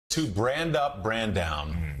To brand up, brand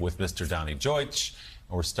down with Mr. Donny Deutsch.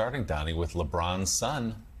 And we're starting, Donny, with LeBron's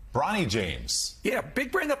son, Bronny James. Yeah,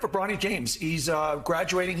 big brand up for Bronny James. He's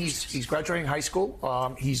graduating. He's graduating high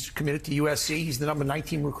school. He's committed to USC. He's the number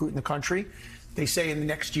 19 recruit in the country. They say in the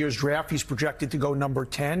next year's draft, he's projected to go number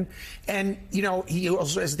 10. And, you know, he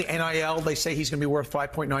also has the NIL. They say he's going to be worth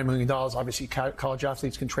 $5.9 million. Obviously, college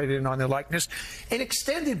athletes can trade it in on their likeness. An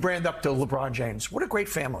extended brand up to LeBron James. What a great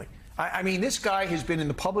family. I mean, this guy has been in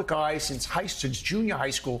the public eye since junior high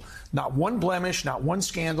school. Not one blemish, not one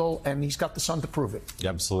scandal, and he's got the son to prove it.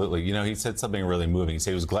 Yeah, absolutely. You know, he said something really moving. He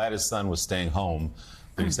said he was glad his son was staying home.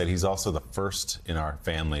 But he said he's also the first in our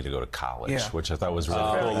family to go to college, which I thought was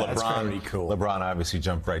really cool. LeBron obviously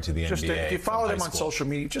jumped right to the NBA. If you follow them on social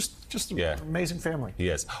media, just an amazing family. He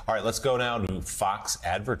is. All right, let's go now to Fox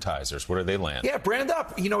advertisers. Where do they land? Yeah, brand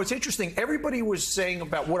up. You know, it's interesting. Everybody was saying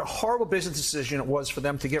about what a horrible business decision it was for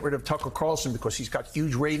them to get rid of Tucker Carlson because he's got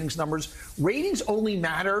huge ratings numbers. Ratings only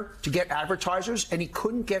matter to get advertisers, and he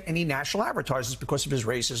couldn't get any national advertisers because of his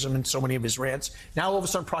racism and so many of his rants. Now all of a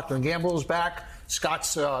sudden Procter & Gamble is back.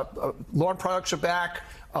 Scott's lawn products are back.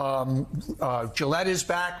 Gillette is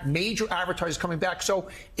back. Major advertisers coming back. So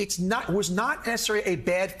it was not necessarily a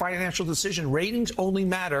bad financial decision. Ratings only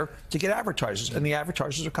matter to get advertisers, and the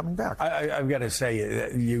advertisers are coming back. I've got to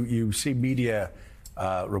say, you see media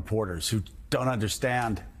reporters who don't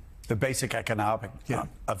understand the basic economic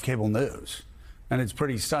of cable news. And it's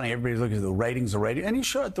pretty stunning. Everybody looks at the ratings, and you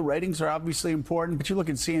should. The ratings are obviously important, but you look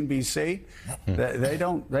at CNBC, they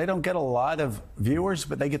don't get a lot of viewers,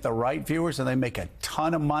 but they get the right viewers, and they make a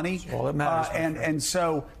ton of money. All that matters. And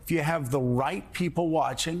so if you have the right people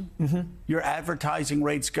watching, your advertising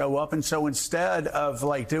rates go up. And so instead of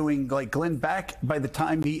doing like Glenn Beck, by the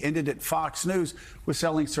time he ended at Fox News, was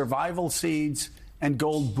selling survival seeds and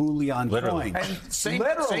gold bullion coins. And same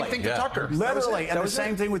thing to Tucker. Literally. And the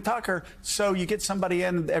same thing with Tucker. So you get somebody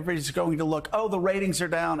in, everybody's going to look, oh, the ratings are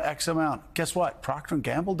down X amount. Guess what? Procter &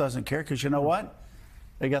 Gamble doesn't care, because you know what?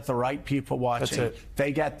 They got the right people watching. That's it.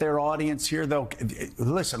 They got their audience here.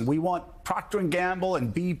 Listen, we want Procter & Gamble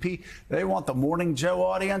and BP. They want the Morning Joe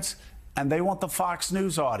audience, and they want the Fox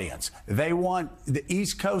News audience. They want the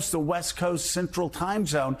East Coast, the West Coast, Central Time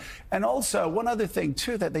Zone. And also, one other thing,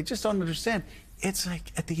 too, that they just don't understand. It's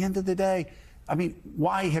like, at the end of the day, I mean,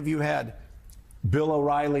 why have you had Bill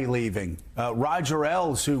O'Reilly leaving, Roger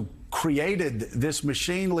Ailes, who created this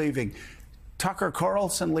machine, leaving, Tucker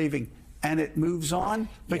Carlson leaving, and it moves on?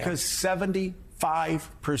 Because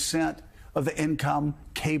 75% of the income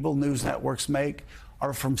cable news networks make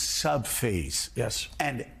are from sub fees. Yes.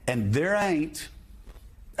 And there ain't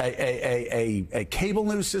a cable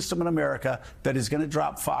news system in America that is going to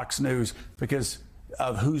drop Fox News because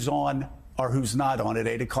of who's on or who's not on at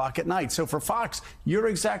 8 o'clock at night. So for Fox, you're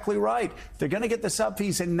exactly right. They're going to get the sub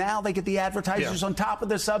fees, and now they get the advertisers on top of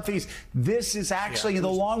the sub fees. This is actually, in the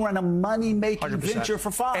long run, a money-making venture for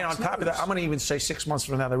Fox. And on top of that, I'm going to even say 6 months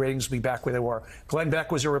from now, the ratings will be back where they were. Glenn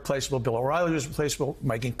Beck was irreplaceable. Bill O'Reilly was replaceable.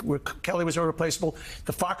 Mike Kelly was irreplaceable.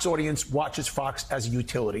 The Fox audience watches Fox as a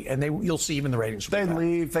utility, and you'll see even the ratings. They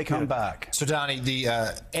leave, they come back. So, Donny,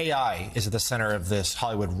 the AI is at the center of this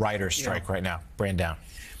Hollywood writers' strike right now. Brand down.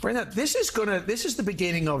 Brenda, this is the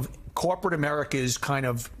beginning of corporate America's kind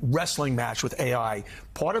of wrestling match with AI.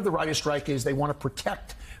 Part of the writer's strike is they want to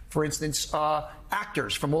protect, for instance,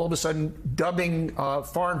 actors from all of a sudden dubbing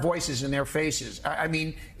foreign voices in their faces. I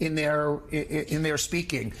mean, in their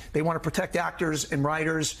speaking. They want to protect actors and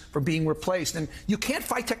writers from being replaced. And you can't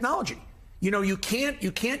fight technology. You know, you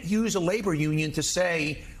can't use a labor union to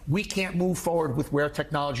say we can't move forward with where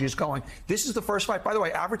technology is going. This is the first fight. By the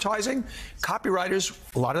way, advertising, copywriters,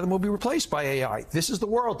 a lot of them will be replaced by AI. This is the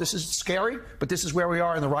world. This is scary, but this is where we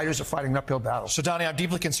are, and the writers are fighting an uphill battle. So, Donny, I'm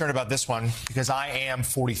deeply concerned about this one because I am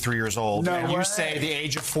 43 years old. No and way. You say the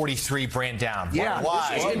age of 43 brand down. Yeah.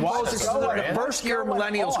 Why? This is the first year of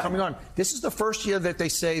millennials coming on. This is the first year that they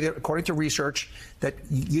say that, according to research, that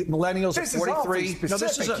millennials are 43. No,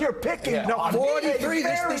 this is you're picking. No, 43.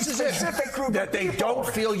 This is it. That they don't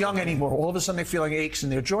feel young anymore. All of a sudden, they're feeling aches in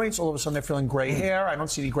their joints. All of a sudden, they're feeling gray hair. I don't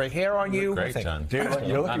see any gray hair on you. Great, John. Dude,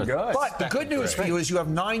 you're looking good. But the good news for you is you have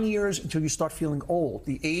 9 years until you start feeling old.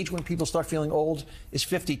 The age when people start feeling old is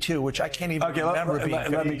 52, which I can't even remember being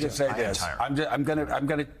 52. Let me just say this. I'm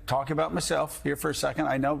gonna talk about myself here for a second.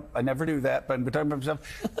 I know I never do that, but I'm talking about myself.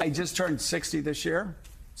 I just turned 60 this year.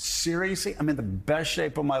 Seriously, I'm in the best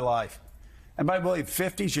shape of my life. And by the way,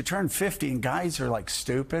 50s, you turn 50 and guys are like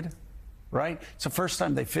stupid, right? It's the first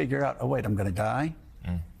time they figure out, oh, wait, I'm going to die.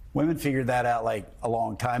 Women figured that out like a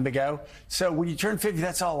long time ago. So when you turn 50,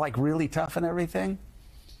 that's all like really tough and everything.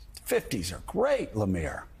 50s are great,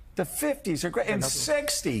 Lemire. The 50s are great. And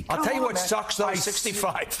 60. I'll tell you what man. sucks, though,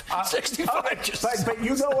 65. 65 just but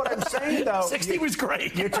you know what I'm saying, though. 60 was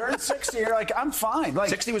great. You turn 60, you're like, I'm fine. Like,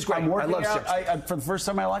 60 was great. I'm working I love out. 60. For the first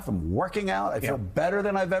time in my life, I'm working out. I feel better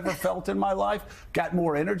than I've ever felt in my life. Got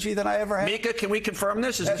more energy than I ever had. Mika, can we confirm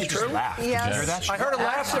this? Is it true? Yes. I heard a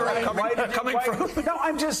laughter coming from... No,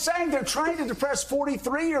 I'm just saying they're trying to depress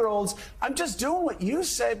 43-year-olds. I'm just doing what you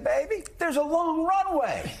said, baby. There's a long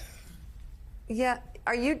runway. Yeah.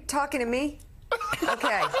 Are you talking to me?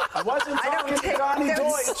 Okay. I wasn't talking to Donny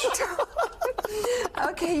Deutsch.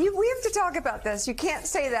 Okay, we have to talk about this. You can't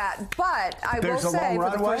say that, but I will say for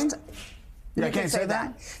the first. Yeah, I can't say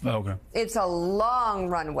that. Oh, okay. It's a long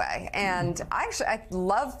runway, and I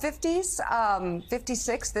love 50s.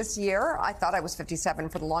 56 this year. I thought I was 57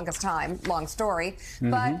 for the longest time. Long story,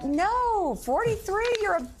 but no, 43.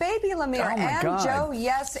 You're a baby, Lemire. Oh my and God. Joe,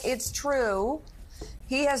 yes, it's true.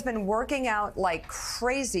 He has been working out like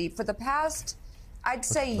crazy for the past, I'd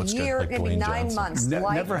say, year, like maybe Dwayne 9 Johnson. months.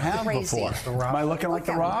 Like Never have crazy. before. Am I looking like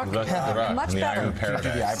The Rock? The Rock Much in the better. Iron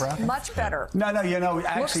Paradise. Much better. No, you know,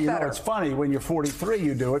 actually, better. it's funny. When you're 43,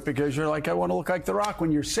 you do it because you're like, I want to look like The Rock.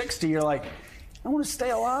 When you're 60, you're like, I want to stay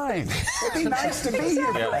alive. It'd be nice to be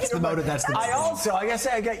here. Yeah, that's the motive. That's the I also, like I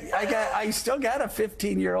said, I still got a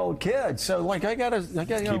 15-year-old kid, so like I gotta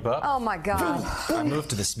Keep up. Oh my God. I moved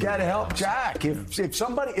to this. Gotta help Jack. If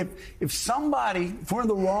somebody, if we're in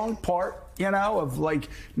the wrong part, you know, of like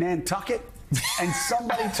Nantucket, and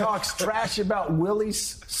somebody talks trash about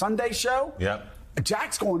Willie's Sunday show. Yep.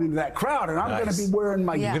 Jack's going into that crowd, and I'm going to be wearing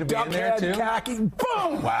my You're gonna be in there, duckhead too? khaki.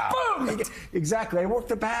 Boom! Wow. Boom! Exactly. I work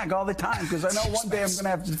the bag all the time because I know one day I'm going to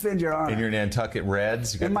have to defend your honor. In your Nantucket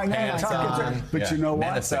Reds, you got In my the pants Nantucket on. Reds. But you know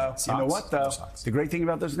what, though? Socks. You know what, though? Socks. The great thing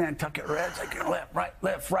about those Nantucket Reds, I can left,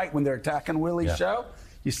 right when they're attacking Willie's show.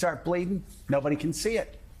 You start bleeding, nobody can see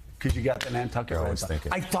it. Because you got the Nantucket You're Reds. always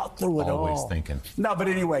thinking. I thought through it all. Always thinking. No, but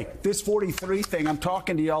anyway, this 43 thing, I'm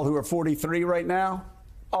talking to y'all who are 43 right now.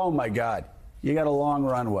 Oh, my God. You got a long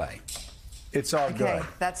runway. It's all Okay, good.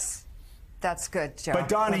 that's good, Joe. But,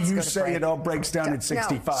 Donnie, Let's you go to say break. it all breaks down at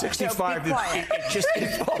 65. 65, Be quiet. it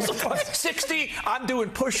falls apart. 60, I'm doing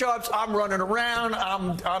push-ups, I'm running around,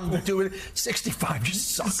 I'm doing 65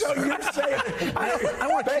 just sucks. So you're saying, I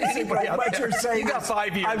want to kid anybody out what there. you're saying You got is,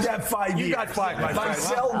 5 years. I've got 5 years. You got 5, my friend.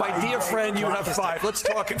 Myself, My dear friend, you have 5. Let's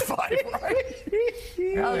talk at 5, right?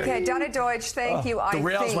 Okay, Donny Deutsch, thank you. The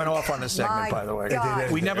rails went off on this segment, by the way.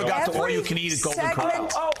 God. We never got to all you can eat at Golden Corral.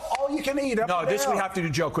 Oh, all you can eat. Up No, and this we down. have to do,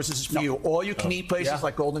 Joe, because this is for you. All you can eat places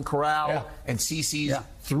like Golden Corral and CC's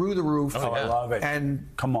through the roof. Oh, I love it. And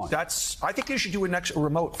come on, I think you should do a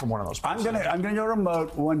remote from one of those places. I'm gonna go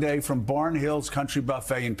remote one day from Barn Hills Country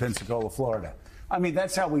Buffet in Pensacola, Florida. I mean,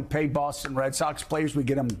 that's how we pay Boston Red Sox players. We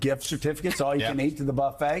get them gift certificates, all you can eat to the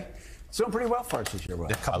buffet. It's doing pretty well for us this year, Will.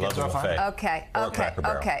 I love the buffet. Okay. Cracker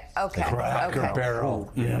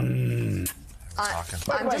Barrel. I'm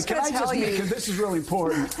just going to tell you. Because this is really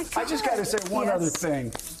important. I just got to say one other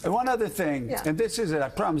thing. One other thing, and this is it. I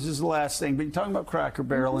promise this is the last thing. But you're talking about Cracker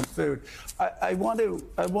Barrel and food. I want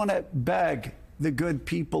to beg the good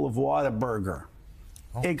people of Whataburger.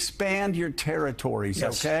 Expand your territories,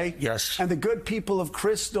 okay? Yes. And the good people of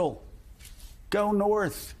Crystal, go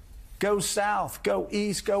north, go south, go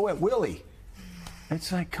east, go west. Willie,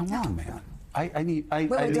 it's like, come on, man. I need.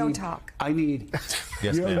 Willie, don't talk. I need.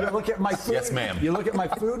 Yes, you ma'am. look at my food. Yes, ma'am. You look at my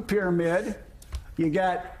food pyramid. You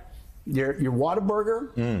got your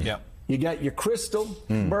Whataburger. Yep. You got your Crystal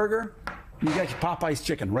Burger. You got your Popeye's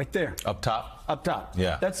chicken right there. Up top. Up top.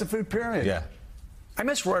 Yeah. That's the food pyramid. Yeah. I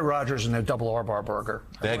miss Roy Rogers and their double R-bar burger.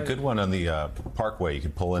 They had a good one on the Parkway. You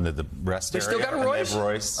could pull into the rest area. They still got a and they Roy's? have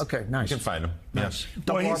Roy's. Okay, nice. You can find them. Nice. Yeah.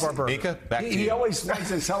 Double R-bar burger. Mika, back to you. He always flies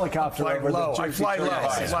his helicopter Fly over low. the I fly low.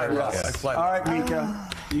 I fly low. I fly low. All right, Mika.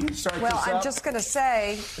 You can start Well, this I'm up. just going to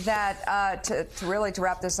say that to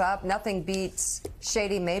wrap this up, nothing beats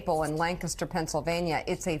Shady Maple in Lancaster, Pennsylvania.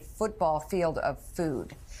 It's a football field of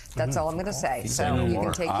food. That's all I'm going to say. So you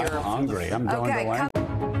can take I'm your. hungry. I'm going to Lancaster.